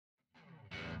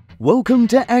Welcome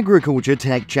to Agriculture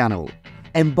Tech Channel.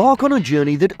 Embark on a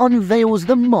journey that unveils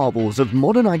the marvels of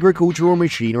modern agricultural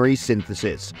machinery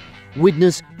synthesis.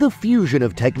 Witness the fusion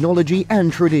of technology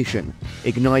and tradition,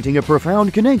 igniting a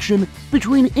profound connection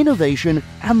between innovation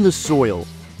and the soil.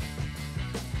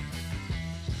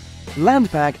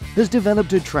 Landpack has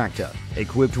developed a tractor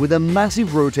equipped with a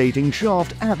massive rotating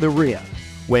shaft at the rear,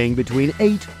 weighing between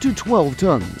 8 to 12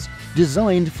 tons,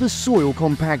 designed for soil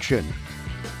compaction.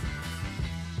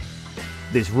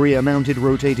 This rear-mounted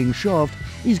rotating shaft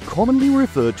is commonly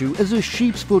referred to as a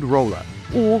sheep's foot roller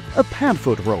or a pad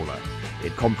foot roller.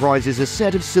 It comprises a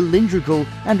set of cylindrical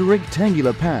and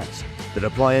rectangular pads that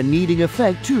apply a kneading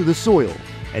effect to the soil,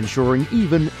 ensuring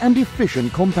even and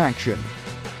efficient compaction.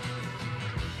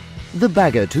 The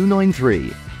Bagger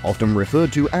 293, often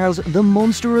referred to as the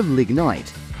Monster of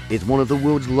Lignite, is one of the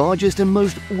world's largest and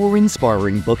most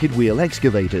awe-inspiring bucket wheel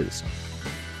excavators.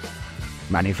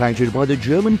 Manufactured by the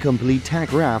German company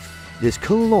TAC-RAF, this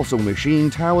colossal machine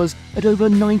towers at over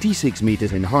 96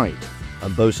 meters in height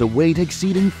and boasts a weight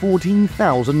exceeding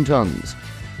 14,000 tons.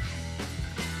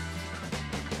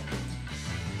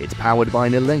 It's powered by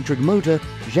an electric motor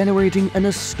generating an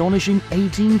astonishing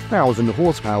 18,000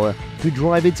 horsepower to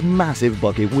drive its massive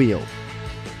bucket wheel.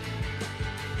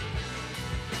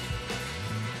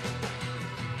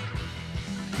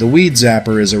 The weed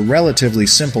zapper is a relatively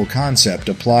simple concept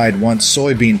applied once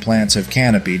soybean plants have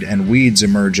canopied and weeds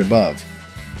emerge above.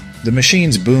 The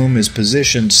machine's boom is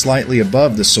positioned slightly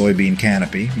above the soybean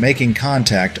canopy, making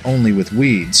contact only with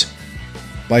weeds.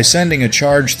 By sending a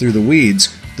charge through the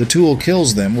weeds, the tool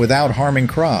kills them without harming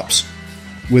crops.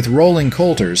 With rolling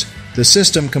coulters, the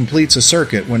system completes a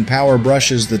circuit when power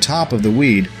brushes the top of the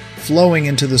weed, flowing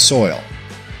into the soil.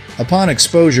 Upon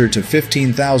exposure to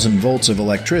 15,000 volts of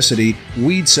electricity,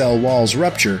 weed cell walls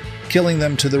rupture, killing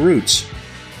them to the roots.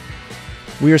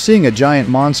 We are seeing a giant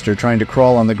monster trying to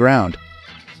crawl on the ground.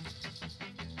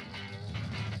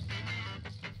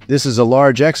 This is a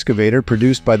large excavator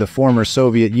produced by the former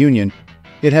Soviet Union.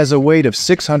 It has a weight of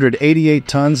 688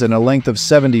 tons and a length of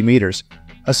 70 meters.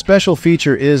 A special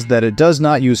feature is that it does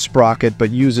not use sprocket but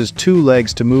uses two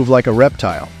legs to move like a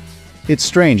reptile. It's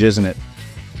strange, isn't it?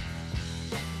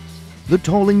 The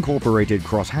Toll Incorporated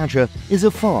Crosshatcher is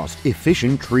a fast,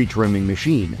 efficient tree trimming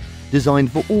machine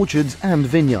designed for orchards and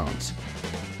vineyards.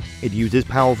 It uses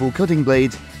powerful cutting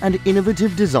blades and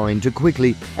innovative design to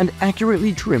quickly and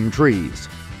accurately trim trees.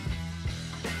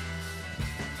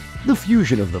 The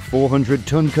fusion of the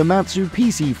 400-ton Komatsu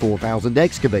PC4000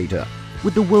 excavator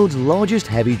with the world's largest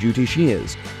heavy-duty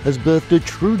shears has birthed a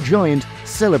true giant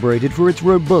celebrated for its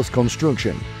robust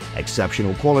construction,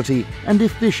 exceptional quality, and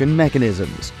efficient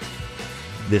mechanisms.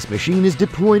 This machine is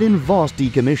deployed in vast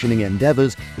decommissioning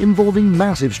endeavors involving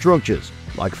massive structures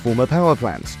like former power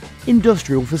plants,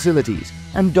 industrial facilities,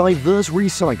 and diverse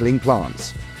recycling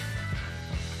plants.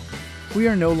 We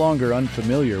are no longer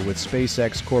unfamiliar with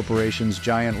SpaceX Corporation's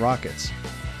giant rockets.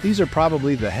 These are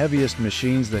probably the heaviest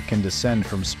machines that can descend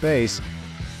from space,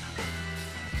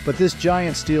 but this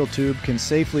giant steel tube can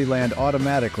safely land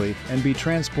automatically and be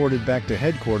transported back to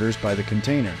headquarters by the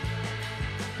container.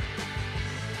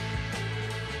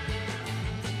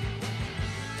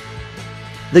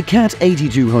 The CAT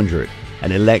 8200,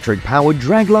 an electric-powered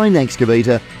dragline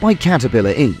excavator by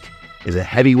Caterpillar Inc., is a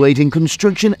heavyweight in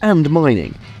construction and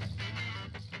mining.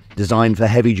 Designed for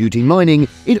heavy-duty mining,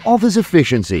 it offers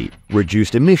efficiency,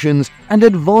 reduced emissions, and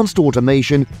advanced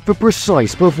automation for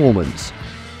precise performance.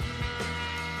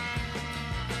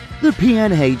 The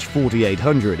PNH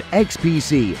 4800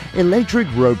 XPC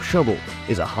electric rope shovel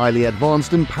is a highly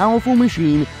advanced and powerful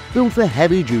machine built for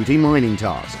heavy-duty mining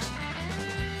tasks.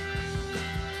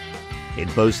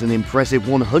 It boasts an impressive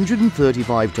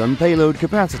 135-ton payload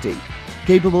capacity,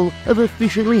 capable of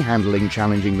efficiently handling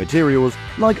challenging materials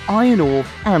like iron ore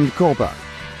and copper.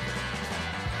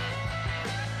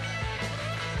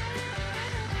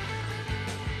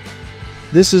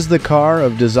 This is the car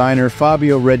of designer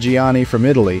Fabio Reggiani from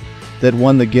Italy that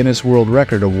won the Guinness World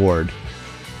Record Award.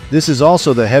 This is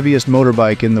also the heaviest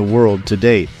motorbike in the world to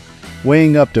date,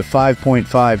 weighing up to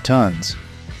 5.5 tons.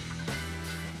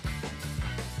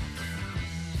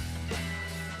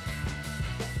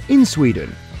 In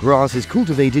Sweden, grass is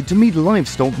cultivated to meet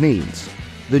livestock needs.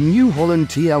 The New Holland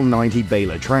TL90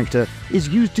 baler tractor is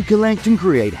used to collect and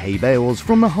create hay bales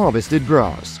from the harvested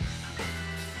grass.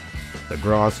 The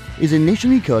grass is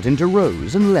initially cut into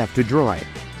rows and left to dry.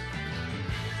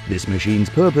 This machine's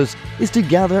purpose is to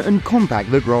gather and compact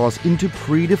the grass into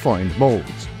predefined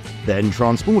molds, then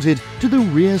transported to the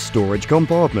rear storage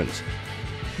compartment.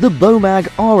 The Bomag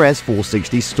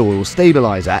RS460 soil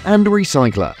stabilizer and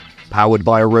recycler powered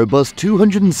by a robust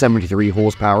 273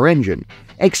 horsepower engine,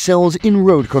 excels in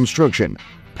road construction,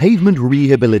 pavement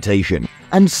rehabilitation,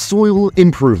 and soil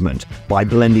improvement by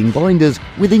blending binders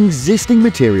with existing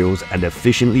materials and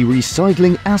efficiently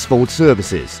recycling asphalt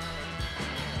surfaces.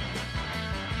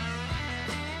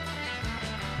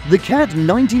 The CAT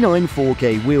 99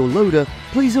 4K wheel loader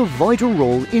plays a vital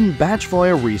role in batch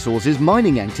fire resources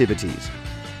mining activities.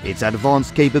 Its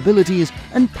advanced capabilities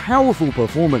and powerful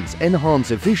performance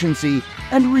enhance efficiency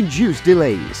and reduce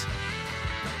delays.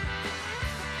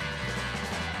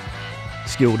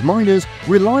 Skilled miners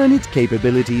rely on its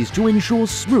capabilities to ensure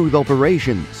smooth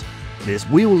operations. This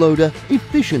wheel loader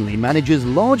efficiently manages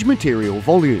large material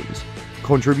volumes,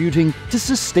 contributing to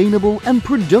sustainable and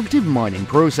productive mining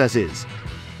processes.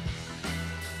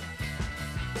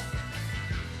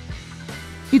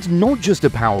 It's not just a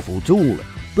powerful tool,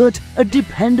 but a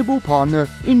dependable partner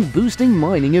in boosting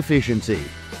mining efficiency.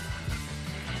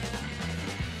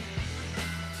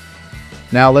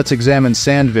 Now let's examine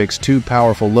Sandvik's two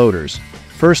powerful loaders.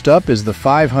 First up is the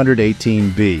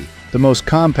 518B, the most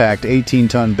compact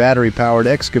 18-ton battery-powered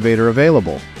excavator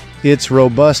available. Its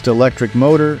robust electric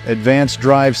motor, advanced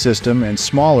drive system, and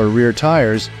smaller rear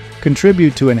tires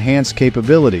contribute to enhanced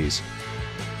capabilities.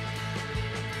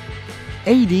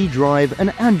 AD drive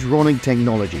and Andronic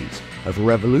technologies have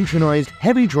revolutionized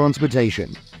heavy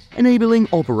transportation, enabling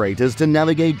operators to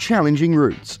navigate challenging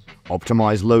routes,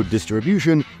 optimize load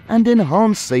distribution, and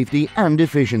enhance safety and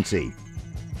efficiency.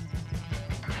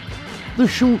 The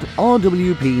short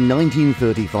RWP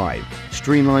 1935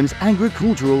 streamlines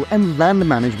agricultural and land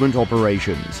management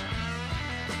operations.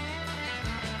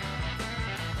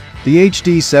 The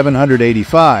HD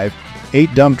 785,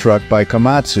 8-dump truck by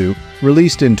Komatsu,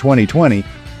 released in 2020,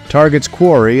 targets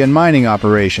quarry and mining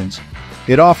operations.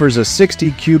 It offers a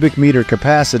 60 cubic meter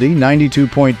capacity,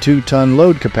 92.2-ton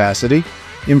load capacity,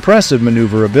 impressive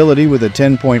maneuverability with a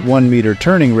 10.1 meter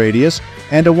turning radius,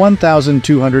 and a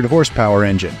 1,200 horsepower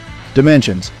engine.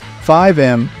 Dimensions: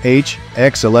 5M H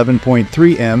x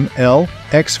 11.3M L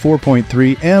x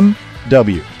 4.3M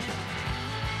W.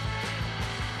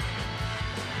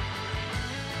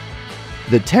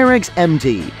 The Terex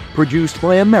MT, produced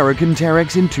by American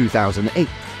Terex in 2008,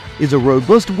 is a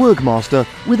robust workmaster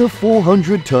with a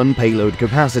 400-ton payload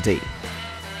capacity.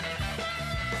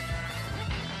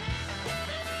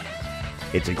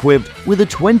 It's equipped with a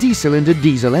 20-cylinder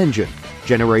diesel engine,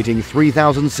 generating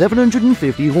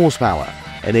 3,750 horsepower,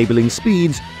 enabling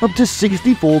speeds up to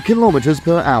 64 kilometers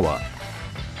per hour.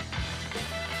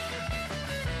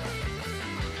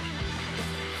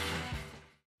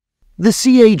 The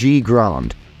CAG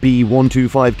Grand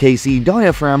B125KC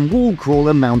diaphragm wall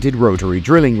crawler mounted rotary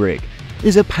drilling rig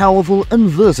is a powerful and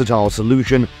versatile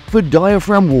solution for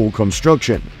diaphragm wall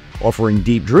construction, offering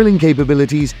deep drilling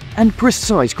capabilities and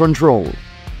precise control.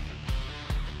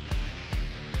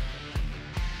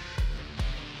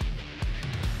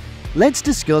 Let's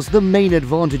discuss the main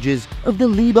advantages of the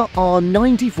Liebherr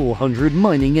R9400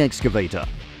 mining excavator.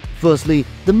 Firstly,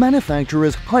 the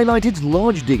manufacturers highlight its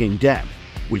large digging depth,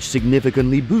 which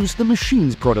significantly boosts the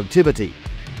machine's productivity.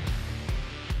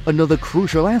 Another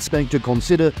crucial aspect to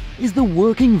consider is the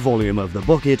working volume of the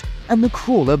bucket and the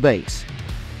crawler base.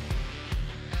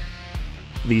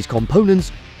 These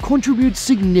components contribute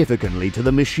significantly to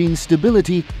the machine's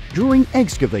stability during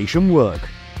excavation work.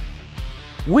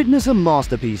 Witness a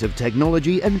masterpiece of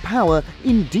technology and power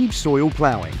in deep soil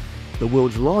plowing. The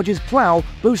world's largest plow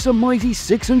boasts a mighty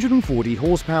 640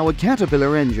 horsepower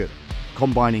Caterpillar engine,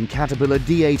 combining Caterpillar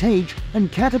D8H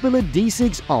and Caterpillar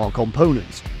D6R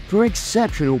components for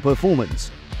exceptional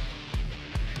performance.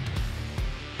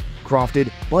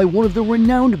 Crafted by one of the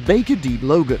renowned Baker Deep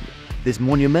Logan, this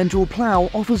monumental plow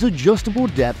offers adjustable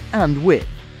depth and width,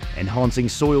 enhancing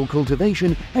soil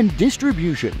cultivation and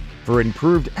distribution for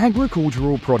improved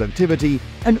agricultural productivity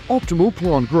and optimal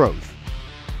plant growth.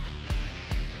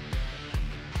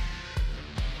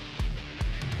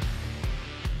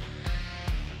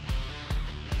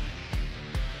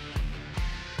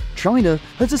 China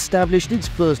has established its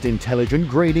first intelligent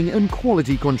grading and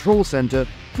quality control center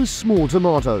for small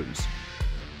tomatoes.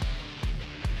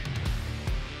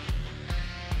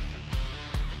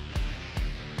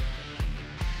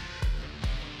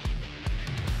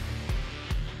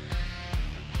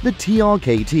 The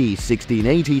TRKT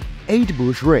 1680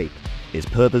 8-bush rake is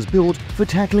purpose-built for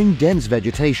tackling dense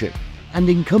vegetation and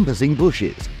encompassing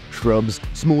bushes, shrubs,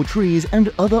 small trees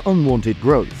and other unwanted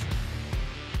growth.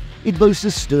 It boasts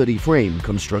a sturdy frame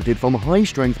constructed from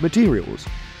high-strength materials,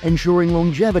 ensuring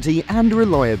longevity and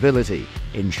reliability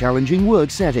in challenging work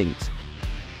settings.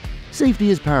 Safety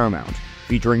is paramount,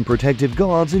 featuring protective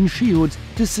guards and shields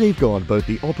to safeguard both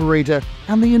the operator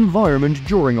and the environment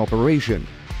during operation.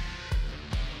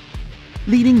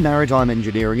 Leading maritime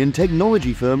engineering and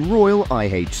technology firm Royal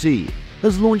IHC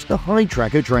has launched the High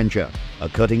Tracker Trencher, a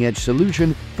cutting-edge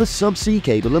solution for subsea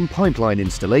cable and pipeline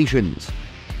installations.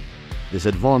 This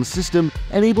advanced system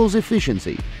enables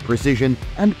efficiency, precision,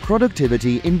 and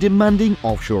productivity in demanding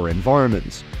offshore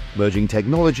environments, merging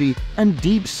technology and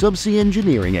deep subsea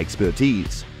engineering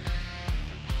expertise.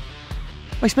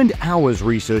 I spent hours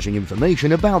researching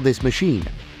information about this machine,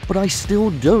 but I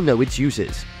still don't know its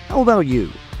uses. How about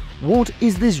you? What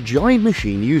is this giant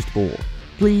machine used for?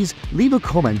 Please leave a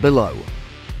comment below.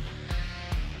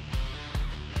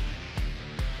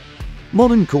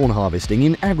 Modern corn harvesting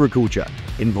in agriculture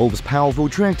involves powerful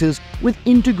tractors with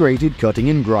integrated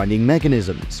cutting and grinding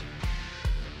mechanisms.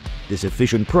 This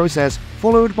efficient process,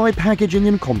 followed by packaging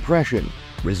and compression,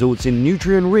 results in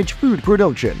nutrient-rich food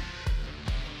production.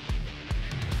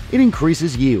 It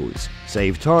increases yields,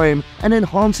 saves time, and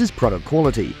enhances product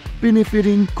quality,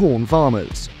 benefiting corn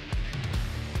farmers.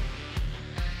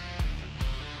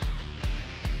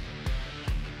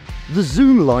 The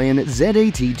Zoom Lion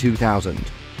ZAT2000,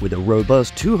 with a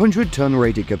robust 200-ton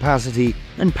rated capacity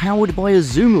and powered by a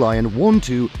Zoom Lion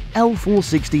 1.2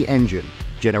 L460 engine,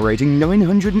 generating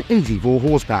 984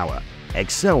 horsepower,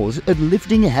 excels at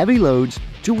lifting heavy loads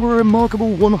to a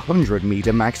remarkable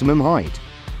 100-meter maximum height.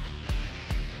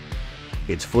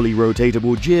 Its fully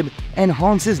rotatable jib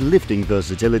enhances lifting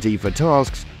versatility for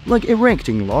tasks like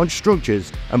erecting large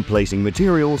structures and placing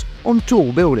materials on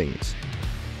tall buildings.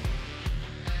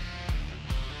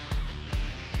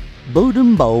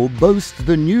 Bowden Bowl boasts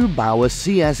the new Bauer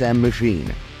CSM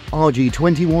machine,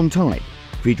 RG21 type,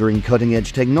 featuring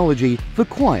cutting-edge technology for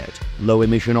quiet,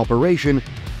 low-emission operation.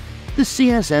 The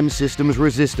CSM system's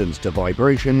resistance to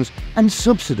vibrations and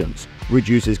subsidence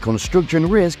reduces construction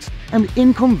risks and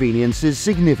inconveniences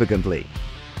significantly.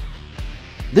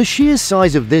 The sheer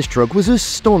size of this truck was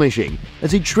astonishing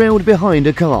as it trailed behind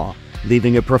a car,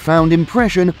 leaving a profound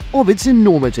impression of its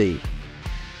enormity.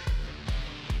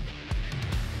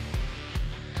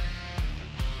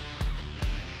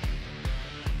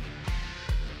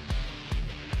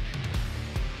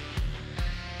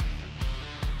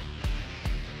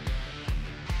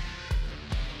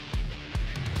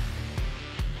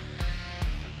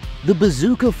 The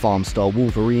Bazooka Farmstar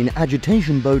Wolverine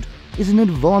agitation boat is an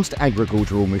advanced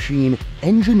agricultural machine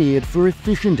engineered for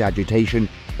efficient agitation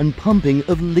and pumping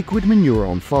of liquid manure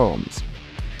on farms.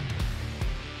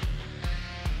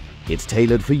 It's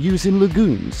tailored for use in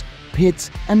lagoons, pits,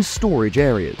 and storage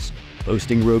areas,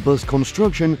 boasting robust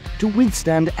construction to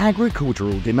withstand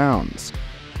agricultural demands.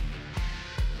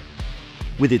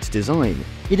 With its design,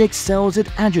 it excels at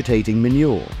agitating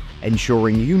manure,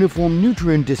 ensuring uniform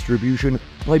nutrient distribution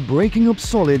by breaking up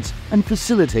solids and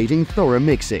facilitating thorough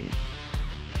mixing.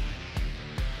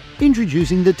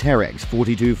 Introducing the Terex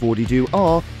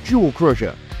 4242R Dual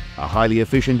Crusher, a highly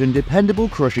efficient and dependable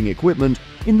crushing equipment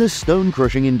in the stone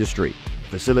crushing industry,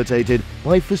 facilitated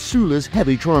by Fasula's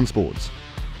heavy transports.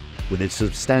 With its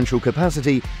substantial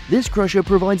capacity, this crusher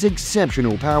provides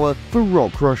exceptional power for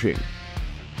rock crushing.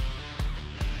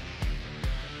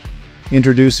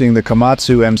 Introducing the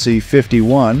Komatsu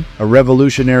MC51, a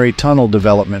revolutionary tunnel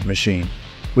development machine.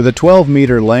 With a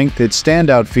 12-meter length, its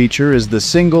standout feature is the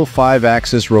single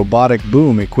 5-axis robotic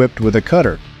boom equipped with a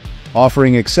cutter,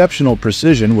 offering exceptional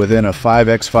precision within a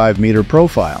 5x5-meter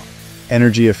profile.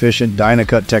 Energy-efficient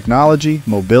Dynacut technology,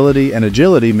 mobility, and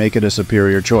agility make it a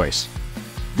superior choice.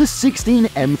 The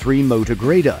 16M3 motor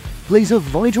grader plays a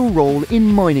vital role in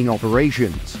mining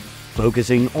operations,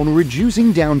 focusing on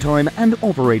reducing downtime and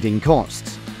operating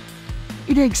costs.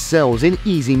 It excels in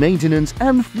easy maintenance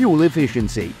and fuel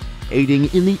efficiency,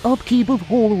 aiding in the upkeep of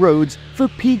haul roads for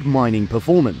peak mining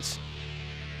performance.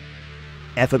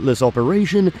 Effortless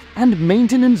operation and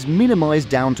maintenance minimize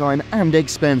downtime and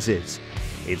expenses.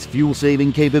 Its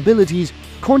fuel-saving capabilities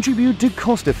contribute to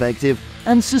cost-effective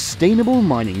and sustainable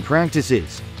mining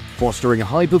practices, fostering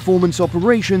high-performance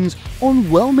operations on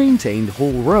well-maintained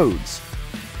haul roads.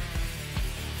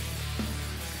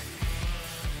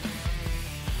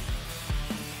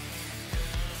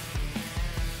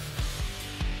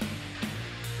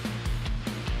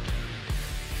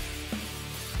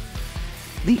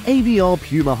 The AVR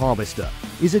Puma Harvester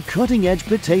is a cutting-edge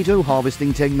potato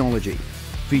harvesting technology,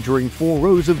 featuring 4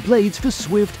 rows of blades for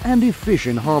swift and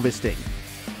efficient harvesting.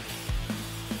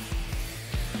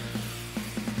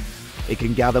 It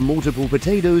can gather multiple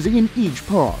potatoes in each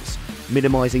pass,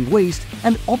 minimizing waste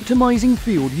and optimizing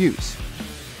field use.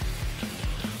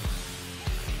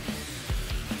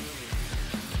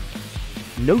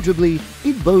 Notably,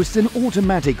 it boasts an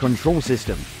automatic control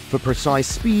system for precise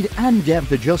speed and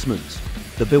depth adjustments.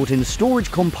 The built-in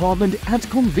storage compartment adds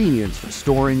convenience for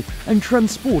storing and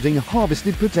transporting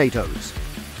harvested potatoes.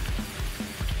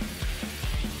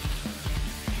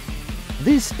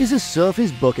 This is a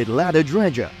surface bucket ladder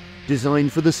dredger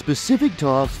designed for the specific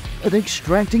task of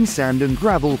extracting sand and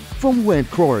gravel from wet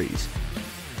quarries.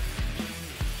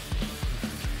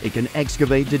 It can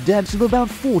excavate to depths of about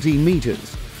 14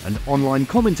 meters, and online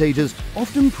commentators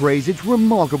often praise its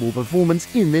remarkable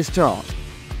performance in this task.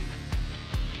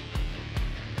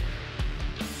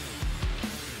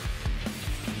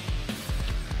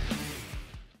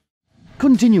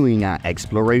 Continuing our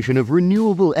exploration of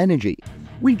renewable energy,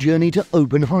 we journey to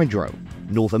Open Hydro,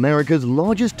 North America's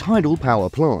largest tidal power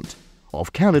plant,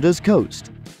 off Canada's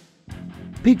coast.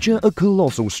 Picture a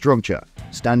colossal structure,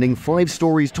 standing 5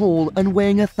 stories tall and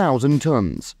weighing 1,000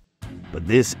 tons. But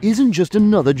this isn't just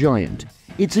another giant,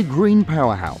 it's a green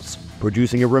powerhouse,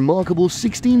 producing a remarkable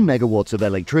 16 megawatts of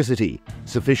electricity,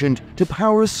 sufficient to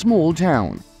power a small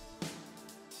town.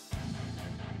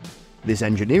 This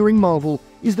engineering marvel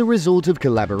is the result of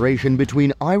collaboration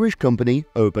between Irish company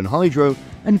Open Hydro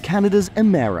and Canada's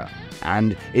Emera,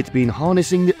 and it's been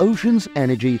harnessing the ocean's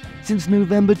energy since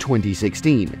November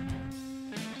 2016.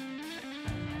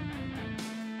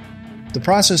 The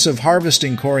process of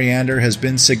harvesting coriander has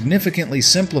been significantly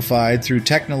simplified through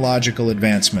technological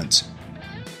advancements.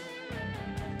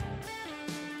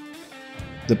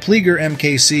 The Pleger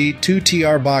MKC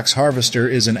 2TR box harvester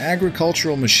is an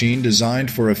agricultural machine designed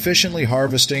for efficiently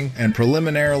harvesting and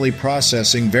preliminarily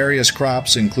processing various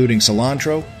crops including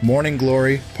cilantro, morning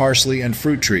glory, parsley, and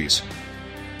fruit trees.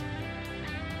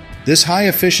 This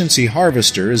high-efficiency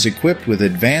harvester is equipped with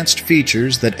advanced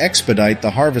features that expedite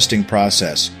the harvesting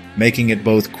process, making it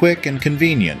both quick and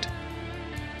convenient.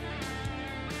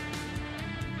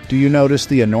 Do you notice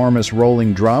the enormous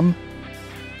rolling drum?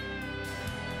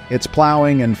 It's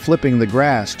plowing and flipping the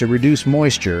grass to reduce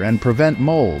moisture and prevent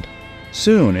mold.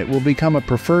 Soon it will become a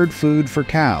preferred food for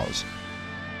cows.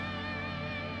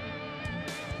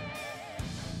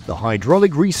 The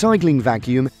hydraulic recycling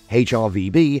vacuum,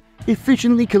 HRVB,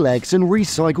 efficiently collects and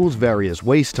recycles various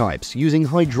waste types using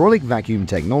hydraulic vacuum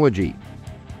technology.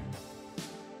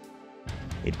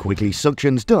 It quickly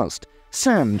suctions dust,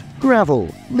 sand,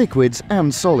 gravel, liquids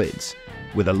and solids,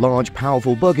 with a large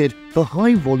powerful bucket for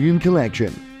high volume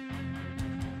collection.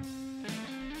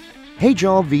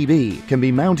 HRVB can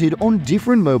be mounted on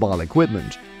different mobile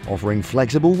equipment, offering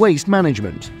flexible waste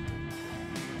management.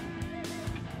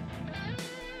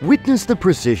 Witness the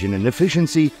precision and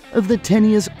efficiency of the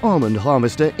Tenias almond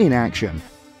harvester in action.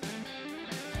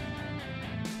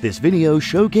 This video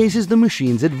showcases the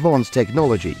machine's advanced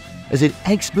technology as it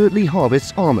expertly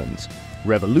harvests almonds,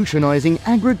 revolutionizing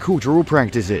agricultural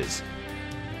practices.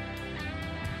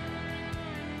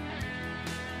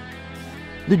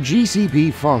 The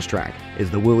GCP Fast Track is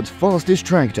the world's fastest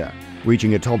tractor,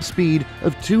 reaching a top speed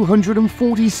of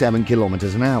 247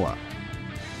 kilometers an hour.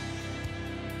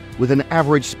 With an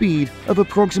average speed of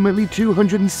approximately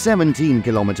 217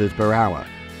 kilometers per hour,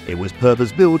 it was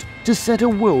purpose-built to set a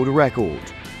world record.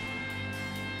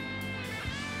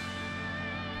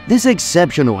 This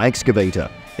exceptional excavator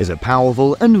is a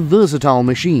powerful and versatile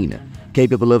machine,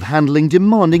 capable of handling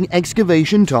demanding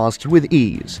excavation tasks with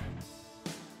ease.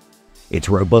 Its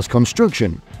robust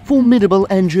construction, formidable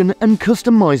engine and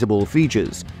customizable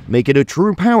features make it a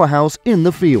true powerhouse in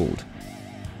the field.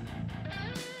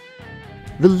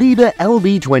 The Liebherr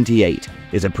LB28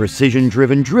 is a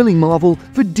precision-driven drilling marvel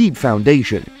for deep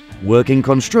foundation, working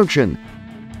construction.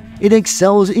 It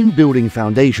excels in building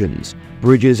foundations,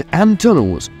 bridges and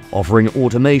tunnels, offering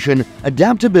automation,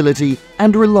 adaptability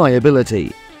and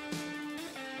reliability.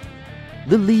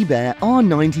 The Liebherr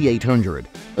R9800,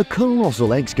 a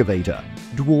colossal excavator,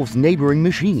 dwarfs neighboring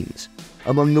machines.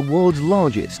 Among the world's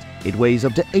largest, it weighs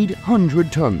up to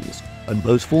 800 tons and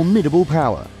boasts formidable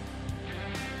power.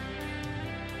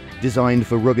 Designed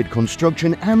for rugged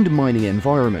construction and mining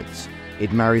environments,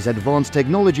 it marries advanced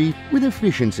technology with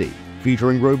efficiency,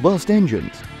 featuring robust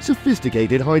engines,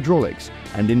 sophisticated hydraulics,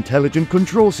 and intelligent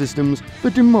control systems for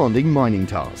demanding mining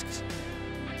tasks.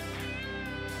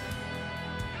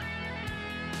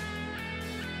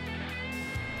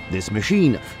 This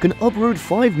machine can uproot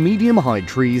 5 medium-height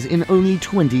trees in only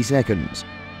 20 seconds.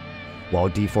 While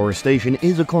deforestation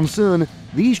is a concern,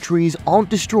 these trees aren't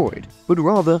destroyed, but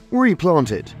rather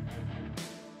replanted.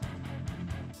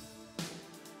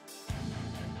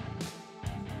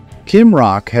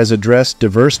 Kimrock has addressed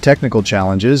diverse technical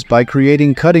challenges by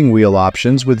creating cutting wheel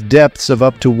options with depths of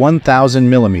up to 1,000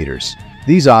 millimeters.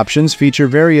 These options feature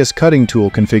various cutting tool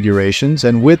configurations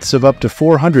and widths of up to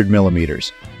 400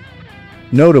 millimeters.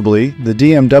 Notably, the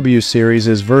DMW series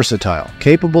is versatile,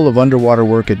 capable of underwater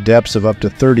work at depths of up to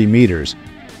 30 meters,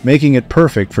 making it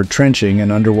perfect for trenching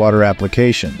and underwater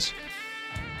applications.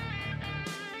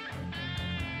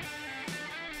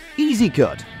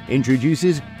 EasyCut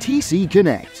introduces TC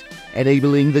Connect,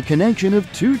 enabling the connection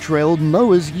of two trailed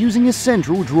mowers using a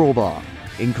central drawbar,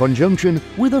 in conjunction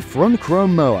with a front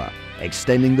chrome mower,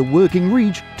 extending the working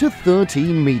reach to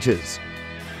 13 meters.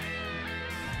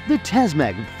 The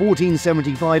Tasmag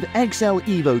 1475 XL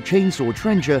Evo chainsaw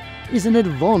trencher is an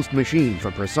advanced machine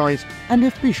for precise and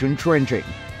efficient trenching.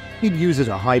 It uses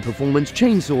a high-performance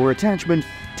chainsaw attachment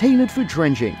tailored for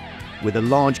trenching, with a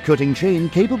large cutting chain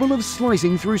capable of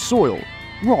slicing through soil,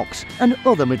 rocks, and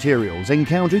other materials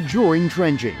encountered during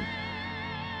trenching.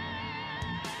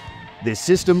 This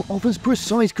system offers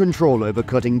precise control over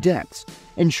cutting depths,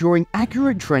 ensuring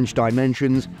accurate trench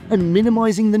dimensions and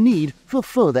minimizing the need for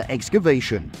further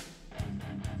excavation.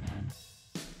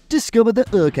 Discover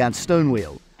the Urquhart stone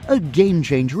wheel, a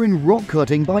game-changer in rock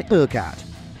cutting by Urquhart.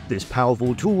 This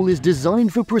powerful tool is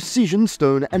designed for precision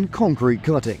stone and concrete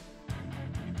cutting.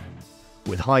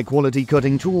 With high-quality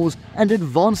cutting tools and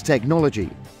advanced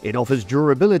technology, it offers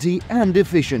durability and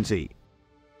efficiency.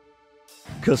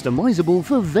 Customizable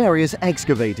for various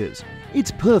excavators,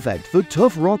 it's perfect for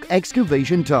tough rock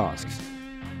excavation tasks.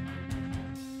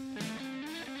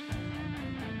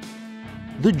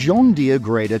 The John Deere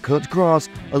grader cuts grass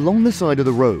along the side of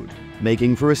the road,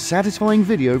 making for a satisfying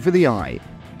video for the eye.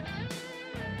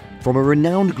 From a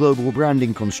renowned global brand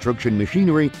in construction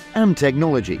machinery and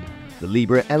technology, the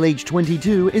Liebherr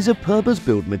LH22 is a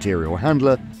purpose-built material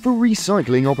handler for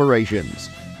recycling operations.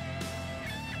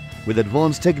 With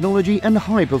advanced technology and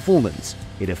high performance,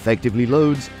 it effectively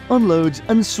loads, unloads,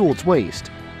 and sorts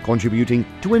waste, contributing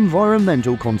to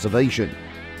environmental conservation.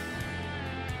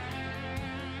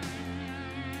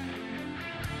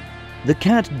 The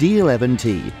CAT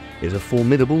D11T is a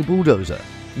formidable bulldozer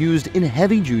used in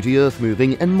heavy-duty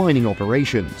earth-moving and mining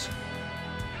operations.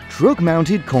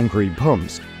 Truck-mounted concrete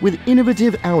pumps with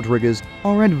innovative outriggers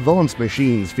are advanced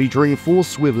machines featuring 4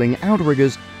 swiveling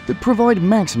outriggers that provide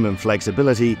maximum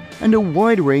flexibility and a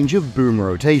wide range of boom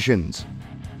rotations.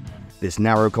 This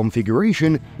narrow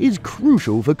configuration is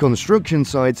crucial for construction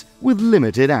sites with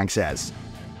limited access.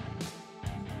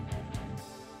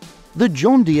 The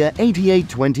John Deere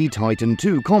 8820 Titan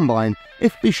II combine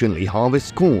efficiently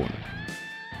harvests corn.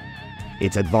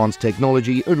 Its advanced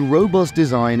technology and robust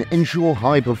design ensure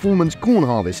high-performance corn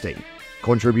harvesting,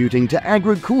 contributing to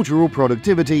agricultural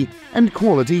productivity and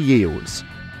quality yields.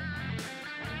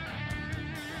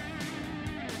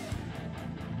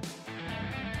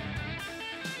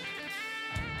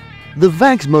 The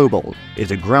Vax Mobile is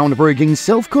a groundbreaking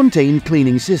self-contained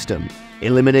cleaning system,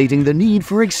 eliminating the need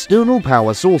for external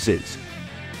power sources.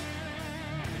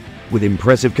 With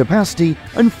impressive capacity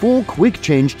and 4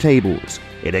 quick-change tables,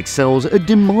 it excels at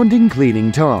demanding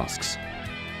cleaning tasks.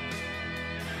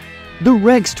 The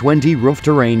Rex 20 rough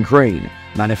terrain crane,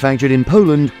 manufactured in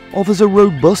Poland, offers a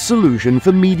robust solution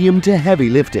for medium to heavy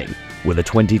lifting, with a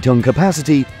 20-ton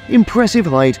capacity, impressive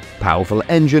height, powerful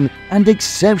engine, and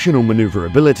exceptional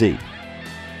maneuverability.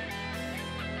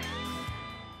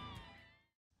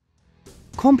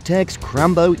 Comptech's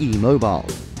Crambo E Mobile,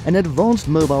 an advanced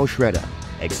mobile shredder,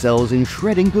 excels in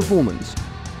shredding performance.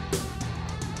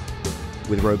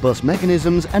 With robust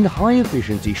mechanisms and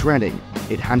high-efficiency shredding,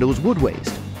 it handles wood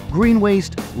waste, green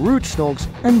waste, rootstocks,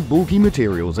 and bulky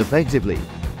materials effectively,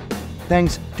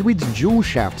 thanks to its dual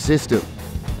shaft system.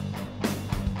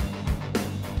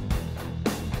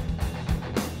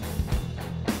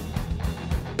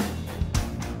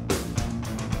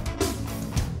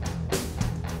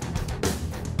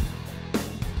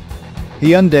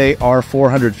 The Hyundai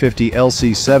R450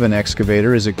 LC7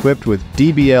 excavator is equipped with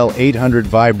DBL 800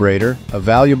 vibrator, a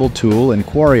valuable tool in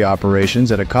quarry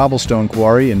operations at a cobblestone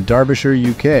quarry in Derbyshire,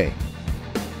 UK.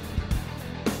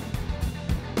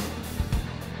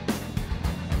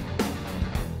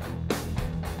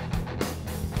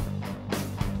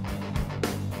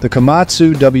 The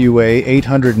Komatsu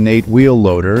WA808 wheel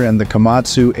loader and the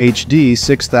Komatsu HD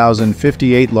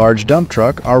 6058 large dump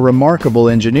truck are remarkable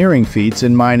engineering feats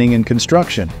in mining and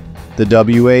construction. The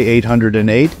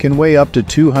WA808 can weigh up to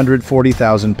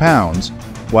 240,000 pounds,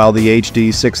 while the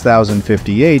HD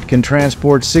 6058 can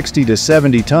transport 60 to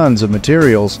 70 tons of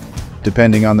materials,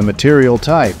 depending on the material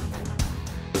type.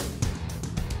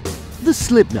 The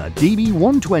Slipner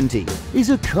DB120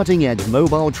 is a cutting-edge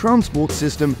mobile transport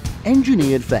system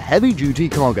engineered for heavy-duty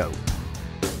cargo.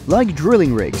 Like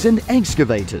drilling rigs and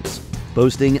excavators,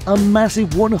 boasting a massive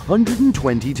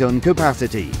 120-ton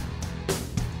capacity.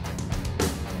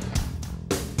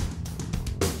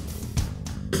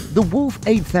 The Wolf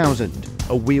 8000,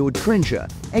 a wheeled trencher,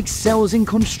 excels in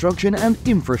construction and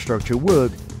infrastructure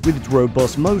work with its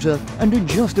robust motor and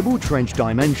adjustable trench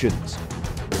dimensions.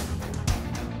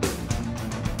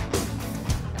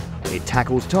 It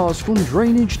tackles tasks from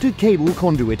drainage to cable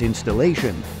conduit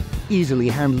installation, easily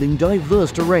handling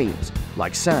diverse terrains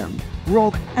like sand,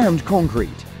 rock and concrete.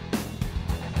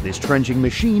 This trenching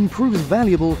machine proves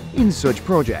valuable in such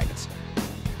projects.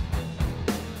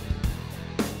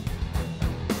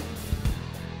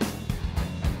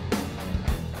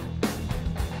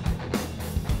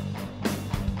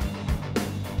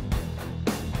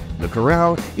 The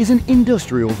Corral is an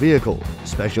industrial vehicle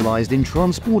specialized in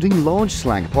transporting large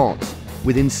slag parts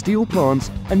within steel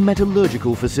plants and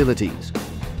metallurgical facilities.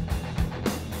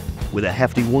 With a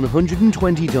hefty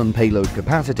 120-ton payload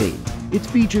capacity, it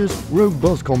features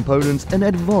robust components and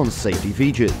advanced safety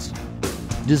features.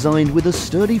 Designed with a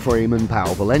sturdy frame and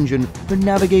powerful engine for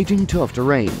navigating tough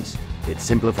terrains, it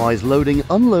simplifies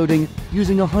loading/unloading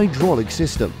using a hydraulic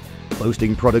system,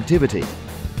 boasting productivity.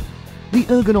 The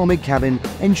ergonomic cabin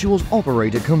ensures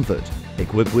operator comfort,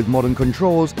 equipped with modern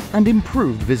controls and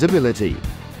improved visibility.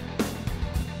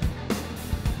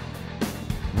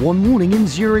 One morning in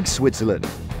Zurich, Switzerland,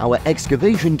 our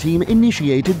excavation team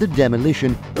initiated the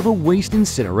demolition of a waste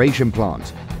incineration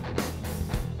plant.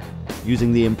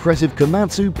 Using the impressive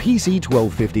Komatsu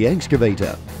PC-1250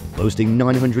 excavator, boasting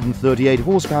 938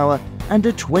 horsepower and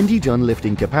a 20-ton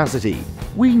lifting capacity,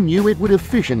 we knew it would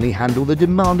efficiently handle the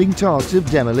demanding tasks of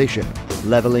demolition,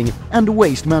 leveling and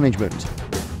waste management.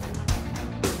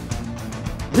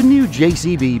 The new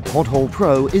JCB Pothole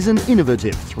Pro is an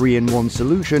innovative 3-in-1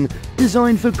 solution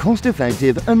designed for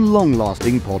cost-effective and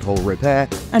long-lasting pothole repair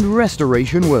and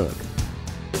restoration work.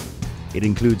 It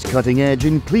includes cutting-edge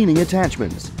and cleaning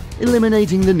attachments,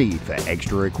 eliminating the need for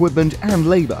extra equipment and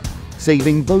labor,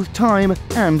 saving both time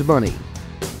and money.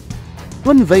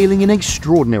 Unveiling an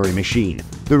extraordinary machine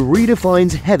that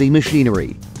redefines heavy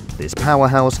machinery, this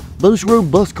powerhouse boasts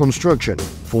robust construction,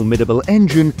 formidable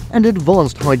engine and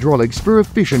advanced hydraulics for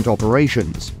efficient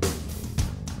operations.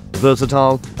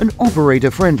 Versatile and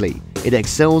operator-friendly, it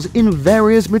excels in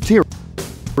various material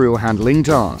handling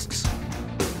tasks.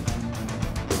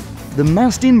 The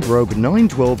Mastin-Broke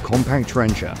 912 compact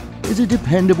trencher is a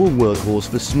dependable workhorse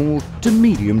for small to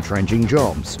medium trenching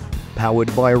jobs,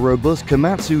 powered by a robust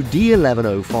Komatsu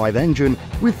D1105 engine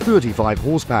with 35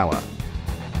 horsepower.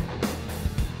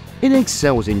 It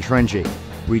excels in trenching,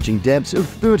 reaching depths of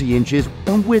 30 inches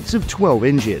and widths of 12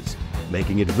 inches,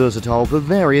 making it versatile for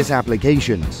various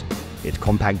applications. Its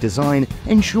compact design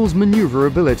ensures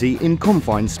maneuverability in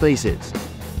confined spaces.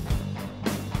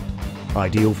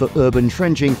 Ideal for urban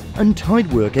trenching and tight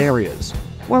work areas,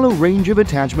 while a range of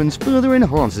attachments further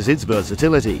enhances its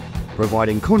versatility,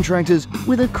 providing contractors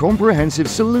with a comprehensive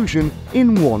solution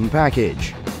in one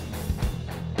package.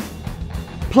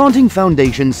 Planting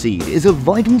foundation seed is a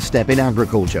vital step in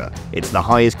agriculture. It's the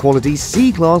highest quality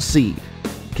C-class seed,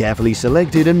 carefully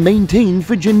selected and maintained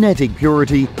for genetic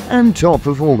purity and top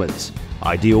performance.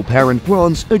 Ideal parent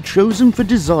plants are chosen for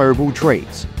desirable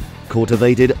traits,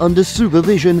 cultivated under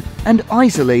supervision and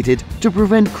isolated to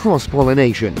prevent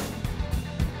cross-pollination.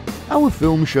 Our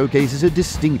film showcases a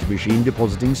distinct machine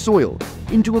depositing soil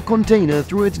into a container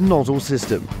through its nozzle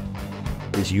system.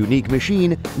 This unique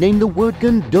machine, named the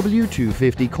Wirtgen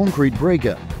W250 concrete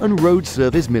breaker and road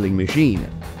surface milling machine,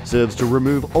 serves to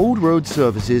remove old road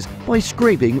surfaces by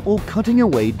scraping or cutting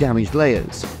away damaged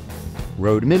layers.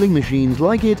 Road milling machines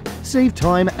like it save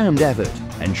time and effort,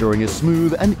 ensuring a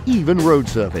smooth and even road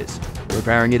surface,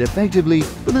 preparing it effectively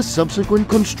for the subsequent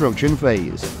construction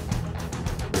phase.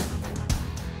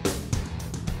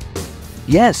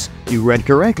 Yes, you read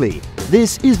correctly.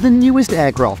 This is the newest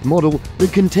aircraft model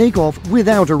that can take off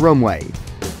without a runway.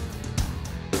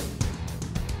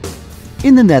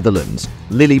 In the Netherlands,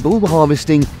 lily bulb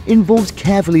harvesting involves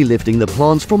carefully lifting the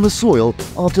plants from the soil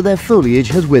after their foliage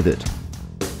has withered.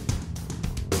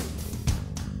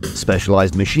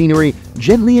 Specialized machinery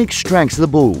gently extracts the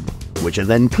bulb, which are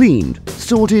then cleaned,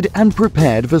 sorted and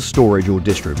prepared for storage or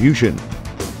distribution.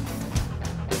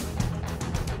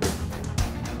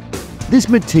 This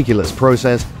meticulous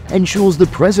process ensures the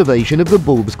preservation of the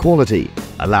bulb's quality,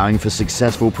 allowing for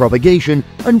successful propagation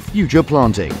and future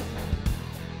planting.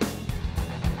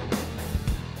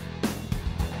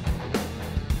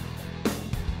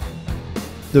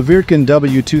 The Wirtgen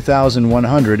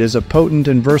W2100 is a potent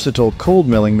and versatile cold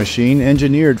milling machine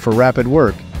engineered for rapid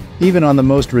work, even on the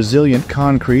most resilient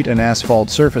concrete and asphalt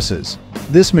surfaces.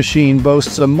 This machine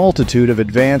boasts a multitude of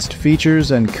advanced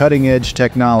features and cutting-edge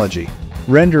technology,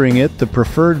 rendering it the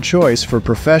preferred choice for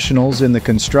professionals in the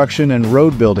construction and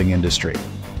road building industry.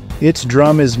 Its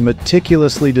drum is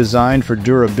meticulously designed for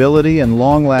durability and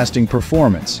long-lasting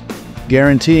performance,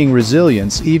 guaranteeing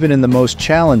resilience even in the most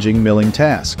challenging milling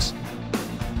tasks.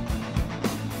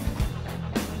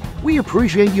 We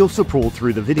appreciate your support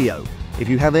through the video. If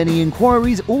you have any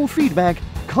inquiries or feedback,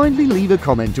 kindly leave a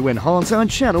comment to enhance our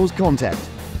channel's content.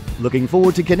 Looking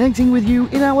forward to connecting with you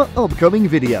in our upcoming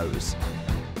videos.